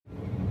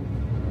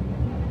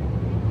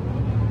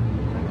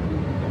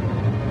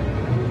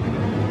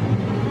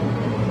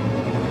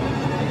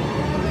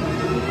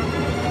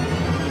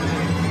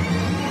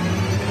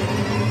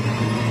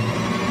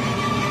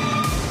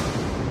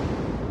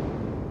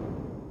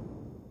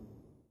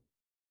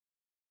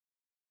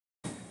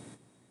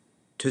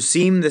To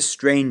seem the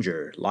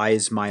stranger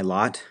lies my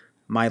lot,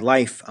 my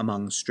life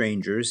among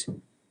strangers.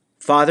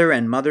 Father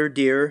and mother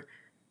dear,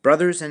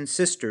 brothers and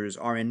sisters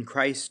are in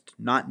Christ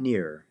not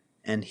near,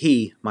 and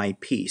He my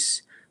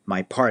peace,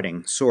 my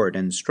parting sword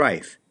and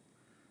strife.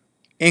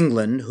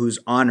 England, whose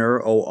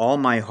honor, all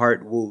my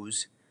heart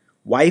woos,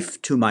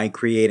 wife to my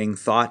creating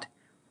thought,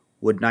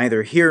 would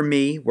neither hear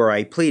me were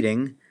I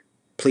pleading,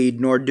 plead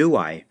nor do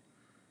I.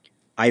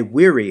 I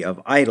weary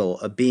of idle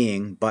a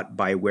being but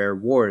by where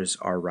wars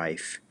are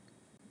rife.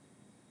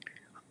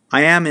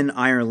 I am in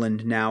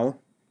Ireland now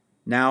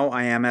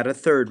I am at a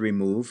third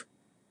remove.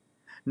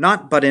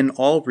 Not but in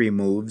all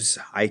removes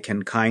I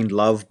can kind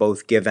love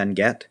both give and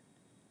get.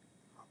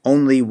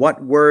 Only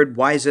what word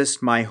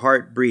wisest my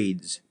heart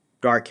breeds,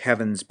 dark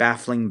heaven's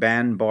baffling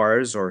ban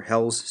bars or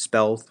hell's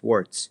spell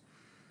thwarts.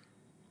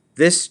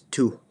 This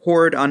to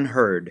hoard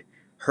unheard,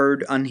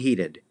 heard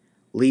unheeded,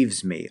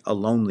 leaves me a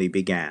lonely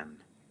began.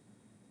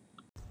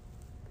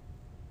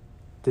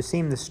 To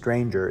Seem the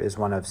Stranger is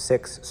one of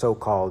 6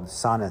 so-called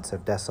Sonnets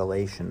of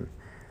Desolation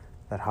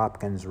that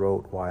Hopkins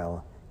wrote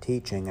while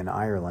teaching in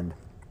Ireland.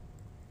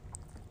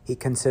 He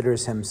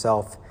considers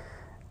himself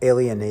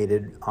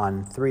alienated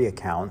on 3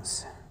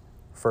 accounts.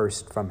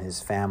 First, from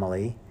his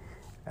family,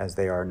 as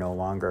he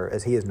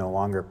is no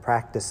longer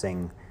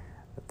practicing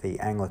the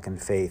Anglican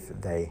faith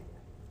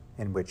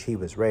in which he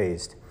was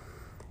raised.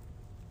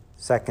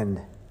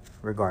 Second,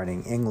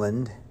 regarding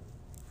England,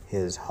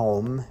 his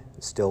home,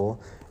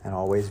 still and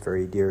always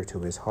very dear to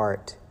his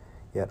heart,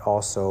 yet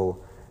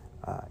also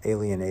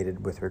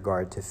alienated with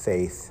regard to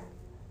faith.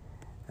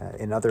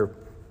 In other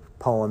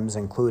poems,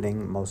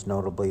 including most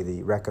notably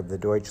the Wreck of the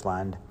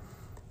Deutschland,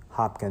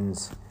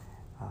 Hopkins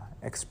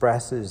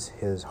expresses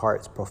his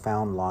heart's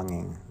profound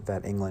longing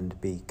that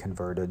England be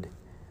converted.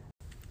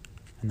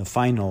 And the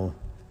final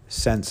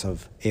sense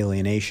of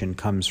alienation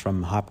comes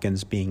from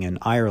Hopkins being in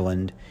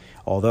Ireland.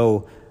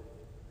 Although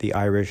the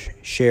Irish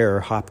share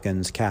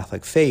Hopkins'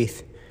 Catholic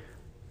faith,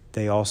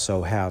 they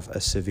also have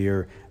a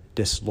severe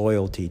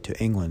disloyalty to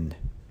England,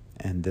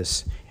 and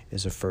this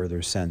is a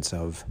further sense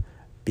of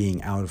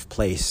being out of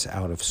place,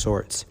 out of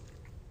sorts.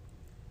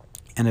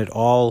 And it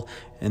all,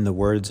 in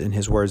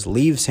his words,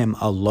 leaves him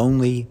a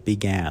lonely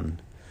began,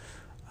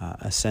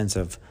 a sense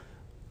of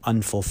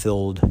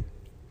unfulfilled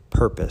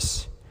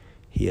purpose.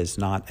 He is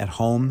not at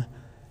home,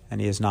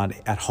 and he is not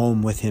at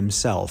home with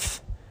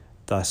himself.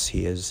 Thus,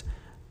 he is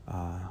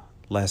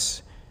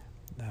less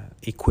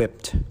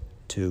equipped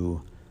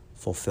to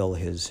fulfill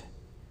his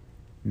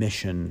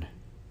mission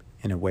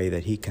in a way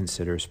that he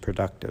considers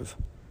productive.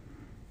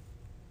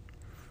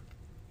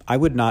 I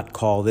would not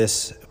call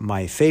this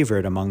my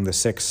favorite among the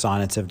 6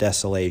 Sonnets of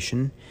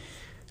Desolation.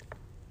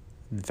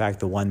 In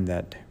fact, the one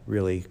that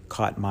really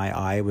caught my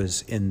eye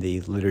was in the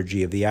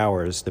Liturgy of the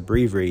Hours, the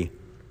Breviary,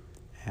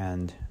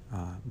 and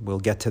we'll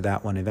get to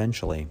that one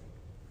eventually.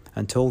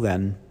 Until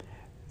then,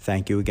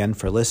 thank you again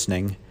for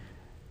listening.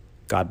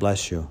 God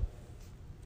bless you.